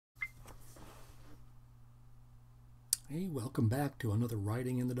Hey, welcome back to another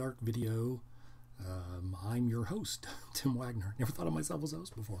Writing in the Dark video. I'm your host, Tim Wagner. Never thought of myself as a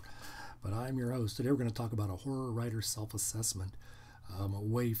host before, but I'm your host. Today we're going to talk about a horror writer self-assessment, a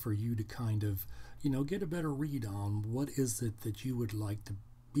way for you to kind of, get a better read on what is it that you would like to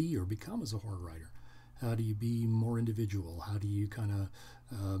be or become as a horror writer. How do you be more individual? How do you kind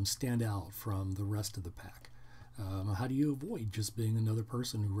of stand out from the rest of the pack? How do you avoid just being another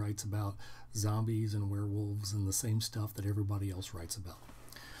person who writes about zombies and werewolves and the same stuff that everybody else writes about?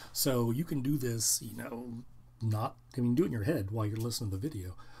 So you can do this, do it in your head while you're listening to the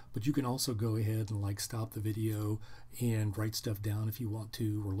video, but you can also go ahead and stop the video and write stuff down if you want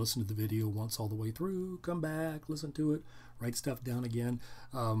to, or listen to the video once all the way through, come back, listen to it, write stuff down again.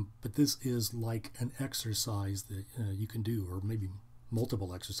 But this is like an exercise that you can do, or maybe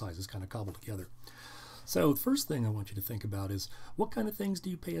multiple exercises kind of cobbled together. So the first thing I want you to think about is, what kind of things do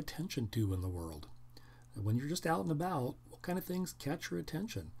you pay attention to in the world? When you're just out and about, what kind of things catch your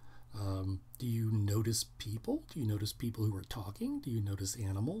attention? Do you notice people? Do you notice people who are talking? Do you notice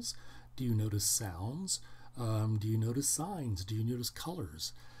animals? Do you notice sounds? Do you notice signs? Do you notice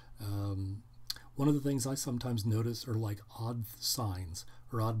colors? One of the things I sometimes notice are odd signs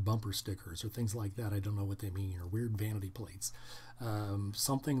or odd bumper stickers or things like that. I don't know what they mean, or weird vanity plates.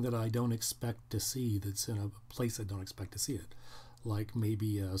 Something that I don't expect to see that's in a place I don't expect to see it. Like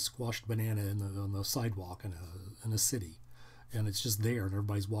maybe a squashed banana on the sidewalk in a city, and it's just there and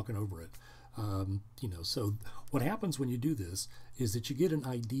everybody's walking over it. So what happens when you do this is that you get an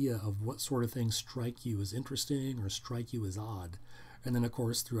idea of what sort of things strike you as interesting or strike you as odd. And then, of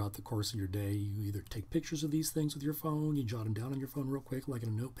course, throughout the course of your day, you either take pictures of these things with your phone, you jot them down on your phone real quick, like in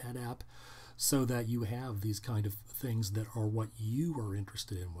a notepad app, so that you have these kind of things that are what you are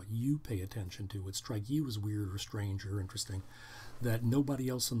interested in, what you pay attention to, what strike you as weird or strange or interesting, that nobody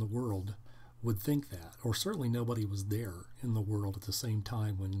else in the world would think that, or certainly nobody was there in the world at the same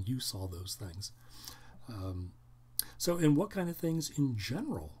time when you saw those things. And what kind of things in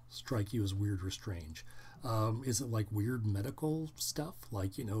general strike you as weird or strange? Is it like weird medical stuff,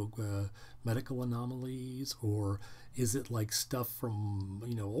 medical anomalies, or is it like stuff from,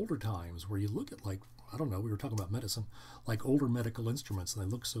 older times where you look at I don't know, we were talking about medicine, like older medical instruments and they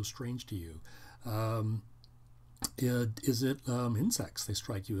look so strange to you? Is it insects? They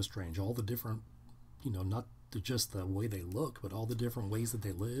strike you as strange. All the different, not just the way they look, but all the different ways that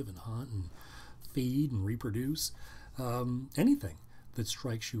they live and hunt and feed and reproduce. Anything that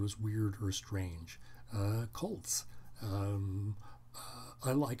strikes you as weird or strange. Cults.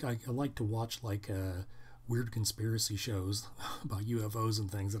 I like to watch weird conspiracy shows about UFOs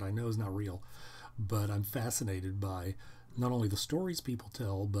and things that I know is not real, but I'm fascinated by not only the stories people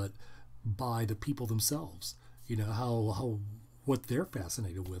tell, but by the people themselves. How what they're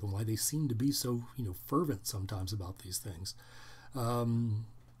fascinated with and why they seem to be so fervent sometimes about these things. I'm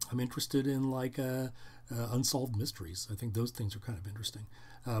interested in unsolved mysteries. I think those things are kind of interesting,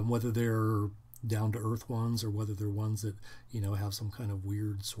 whether they're down to earth ones or whether they're ones that have some kind of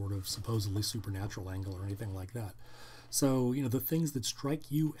weird sort of supposedly supernatural angle or anything like that. So the things that strike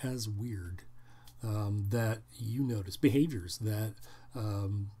you as weird, that you notice, behaviors that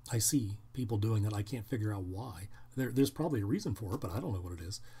I see people doing that I can't figure out why. There's probably a reason for it, but I don't know what it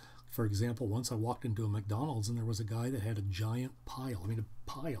is. For example, once I walked into a McDonald's and there was a guy that had a giant pile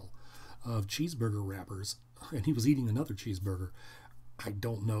of cheeseburger wrappers, and he was eating another cheeseburger. I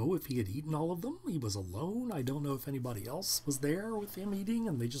don't know if he had eaten all of them. He was alone. I don't know if anybody else was there with him eating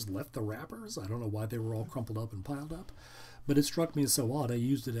and they just left the wrappers. I don't know why they were all crumpled up and piled up, but it struck me as so odd. I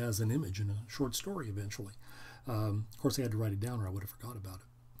used it as an image in a short story eventually. Of course, I had to write it down or I would have forgot about it.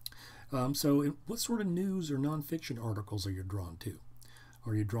 So what sort of news or nonfiction articles are you drawn to?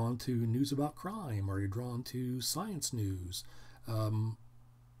 Are you drawn to news about crime? Are you drawn to science news? I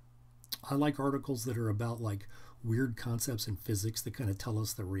like articles that are about weird concepts in physics that kind of tell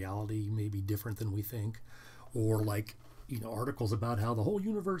us that reality may be different than we think, or articles about how the whole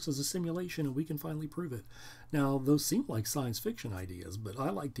universe is a simulation and we can finally prove it. Now, those seem like science fiction ideas, but I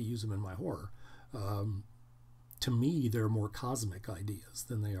like to use them in my horror. To me, they're more cosmic ideas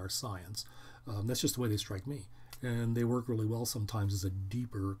than they are science. That's just the way they strike me. And they work really well sometimes as a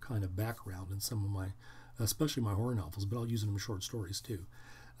deeper kind of background in some of my, especially my horror novels, but I'll use them in short stories too.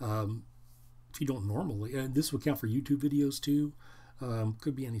 If you don't normally, and this would count for YouTube videos too,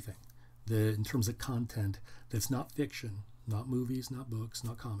 could be anything. In terms of content that's not fiction, not movies, not books,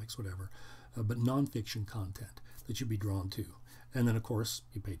 not comics, whatever, but nonfiction content that you'd be drawn to. And then, of course,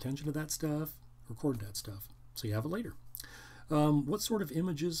 you pay attention to that stuff, record that stuff, so you have it later. What sort of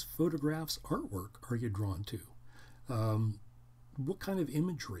images, photographs, artwork are you drawn to? What kind of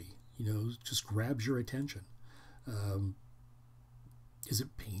imagery, just grabs your attention? Is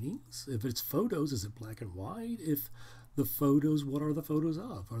it paintings? If it's photos, is it black and white? If the photos, what are the photos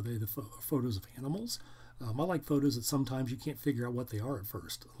of? Are they the photos of animals? I like photos that sometimes you can't figure out what they are at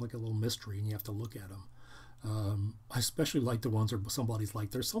first, like a little mystery, and you have to look at them. I especially like the ones where somebody's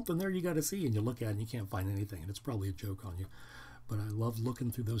like, there's something there you got to see, and you look at it and you can't find anything, and it's probably a joke on you. But I love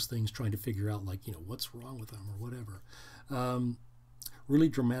looking through those things, trying to figure out, like, what's wrong with them or whatever. Really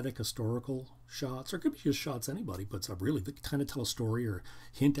dramatic historical shots, or it could be just shots anybody puts up, really, that kind of tell a story or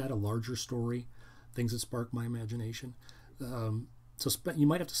hint at a larger story, things that spark my imagination. So you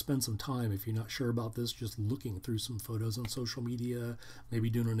might have to spend some time, if you're not sure about this, just looking through some photos on social media, maybe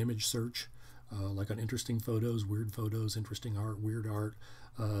doing an image search, like on interesting photos, weird photos, interesting art, weird art,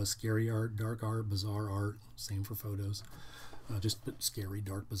 scary art, dark art, bizarre art, same for photos. Just put scary,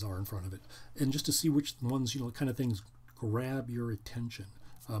 dark, bizarre in front of it. And just to see which ones, kind of things grab your attention.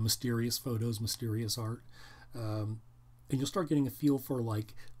 Mysterious photos, mysterious art. And you'll start getting a feel for,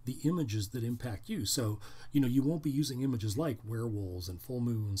 like, the images that impact you. So, you won't be using images like werewolves and full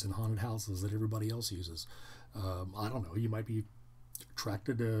moons and haunted houses that everybody else uses. I don't know, you might be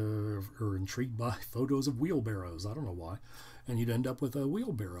attracted or intrigued by photos of wheelbarrows. I don't know why. And you'd end up with a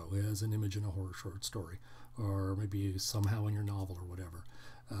wheelbarrow as an image in a horror short story, or maybe somehow in your novel or whatever.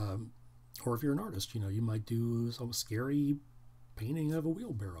 Or if you're an artist, you might do some scary painting of a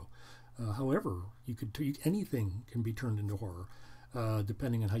wheelbarrow. However, anything can be turned into horror,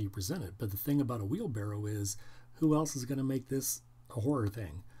 depending on how you present it. But the thing about a wheelbarrow is, who else is going to make this a horror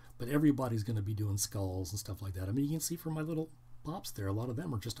thing? But everybody's going to be doing skulls and stuff like that. I mean, you can see from my little pops there, a lot of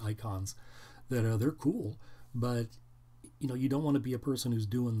them are just icons that they're cool, but you don't want to be a person who's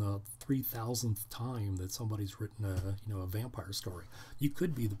doing the 3,000th time that somebody's written a vampire story. You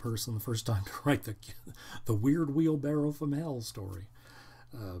could be the person the first time to write the weird wheelbarrow from hell story.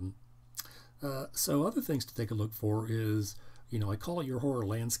 So other things to take a look for is, I call it your horror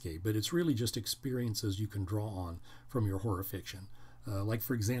landscape, but it's really just experiences you can draw on from your horror fiction. Like,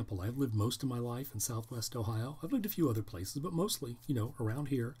 for example, I've lived most of my life in Southwest Ohio. I've lived a few other places, but mostly, around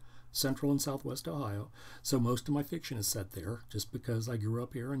here, Central and Southwest Ohio. So most of my fiction is set there just because I grew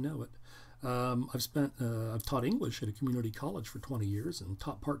up here and know it. I've taught English at a community college for 20 years and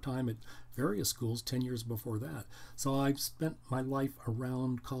taught part-time at various schools 10 years before that. So I've spent my life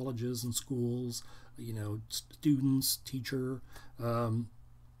around colleges and schools, students, teacher.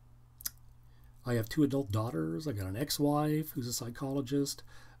 I have 2 adult daughters. I got an ex-wife who's a psychologist.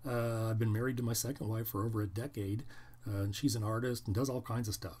 I've been married to my second wife for over a decade. And she's an artist and does all kinds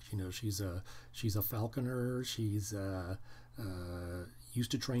of stuff. She's a falconer. She's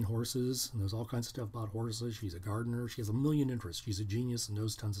used to train horses and knows all kinds of stuff about horses. She's a gardener. She has a million interests. She's a genius and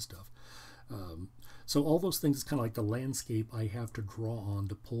knows tons of stuff. So all those things is kind of like the landscape I have to draw on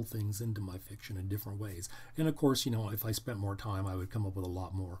to pull things into my fiction in different ways. And of course, if I spent more time, I would come up with a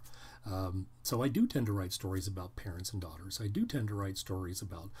lot more. So I do tend to write stories about parents and daughters. I do tend to write stories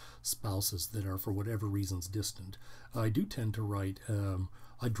about spouses that are, for whatever reasons, distant. I do tend to write,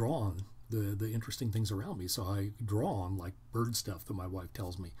 I draw on the interesting things around me. So I draw on, like, bird stuff that my wife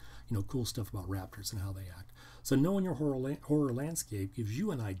tells me, cool stuff about raptors and how they act. So knowing your horror landscape gives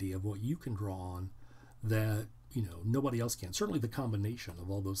you an idea of what you can draw on that, nobody else can. Certainly the combination of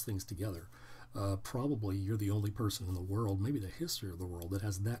all those things together. Probably you're the only person in the world, maybe the history of the world, that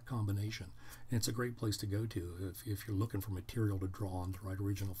has that combination. And it's a great place to go to if you're looking for material to draw on to write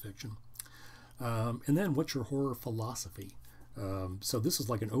original fiction. And then what's your horror philosophy? So this is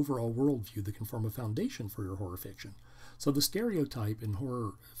like an overall worldview that can form a foundation for your horror fiction. So the stereotype in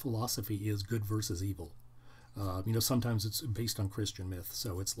horror philosophy is good versus evil. Sometimes it's based on Christian myth.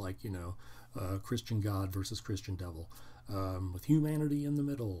 So it's like, Christian God versus Christian devil, with humanity in the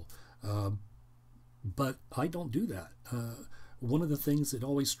middle. But I don't do that. One of the things that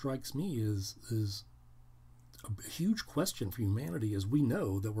always strikes me is a huge question for humanity is we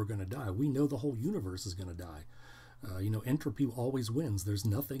know that we're going to die. We know the whole universe is going to die. Entropy always wins. There's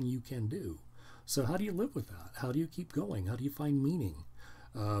nothing you can do. So how do you live with that? How do you keep going? How do you find meaning?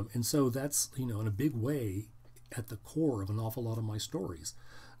 And so that's, in a big way at the core of an awful lot of my stories.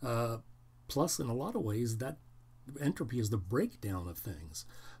 Plus, in a lot of ways, that entropy is the breakdown of things.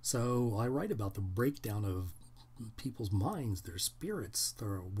 So I write about the breakdown of people's minds, their spirits,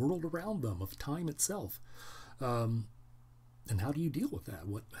 the world around them, of time itself. And how do you deal with that?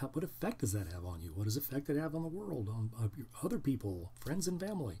 What effect does that have on you? What does effect it have on the world, on other people, friends and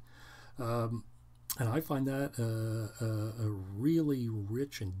family? And I find that a really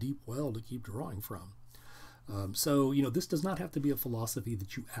rich and deep well to keep drawing from. So this does not have to be a philosophy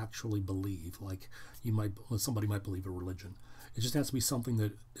that you actually believe, like somebody might believe a religion. It just has to be something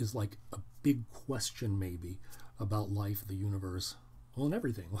that is like a big question, maybe, about life, the universe, well, and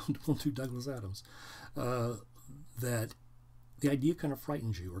everything. We'll do Douglas Adams. That the idea kind of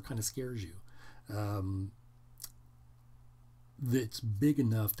frightens you or kind of scares you. That's big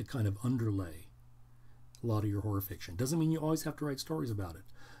enough to kind of underlay a lot of your horror fiction. Doesn't mean you always have to write stories about it,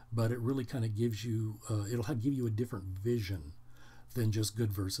 but it really kind of gives you, it'll give you a different vision than just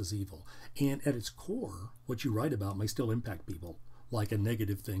good versus evil. And at its core, what you write about may still impact people, like a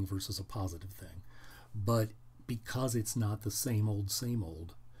negative thing versus a positive thing. But because it's not the same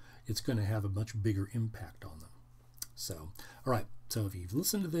old, it's going to have a much bigger impact on them. So, all right. So if you've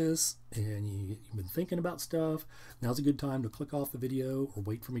listened to this and you've been thinking about stuff, now's a good time to click off the video, or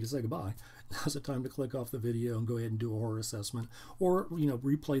wait for me to say goodbye. Now's the time to click off the video and go ahead and do a horror assessment, or,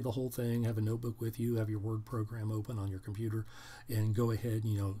 replay the whole thing, have a notebook with you, have your Word program open on your computer, and go ahead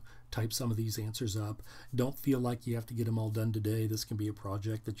and, type some of these answers up. Don't feel like you have to get them all done today. This can be a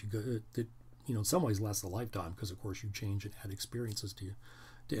project that in some ways lasts a lifetime, because of course you change and add experiences to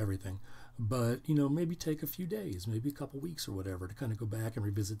everything. But maybe take a few days, maybe a couple weeks or whatever, to kind of go back and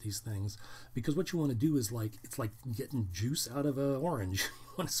revisit these things, because what you want to do is it's like getting juice out of an orange.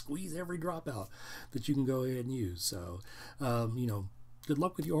 You want to squeeze every drop out that you can go ahead and use. So good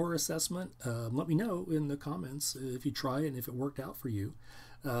luck with your horror assessment. Let me know in the comments if you try it and if it worked out for you.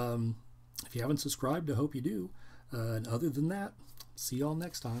 If you haven't subscribed, I hope you do. And other than that, see y'all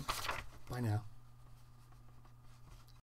next time. Bye now.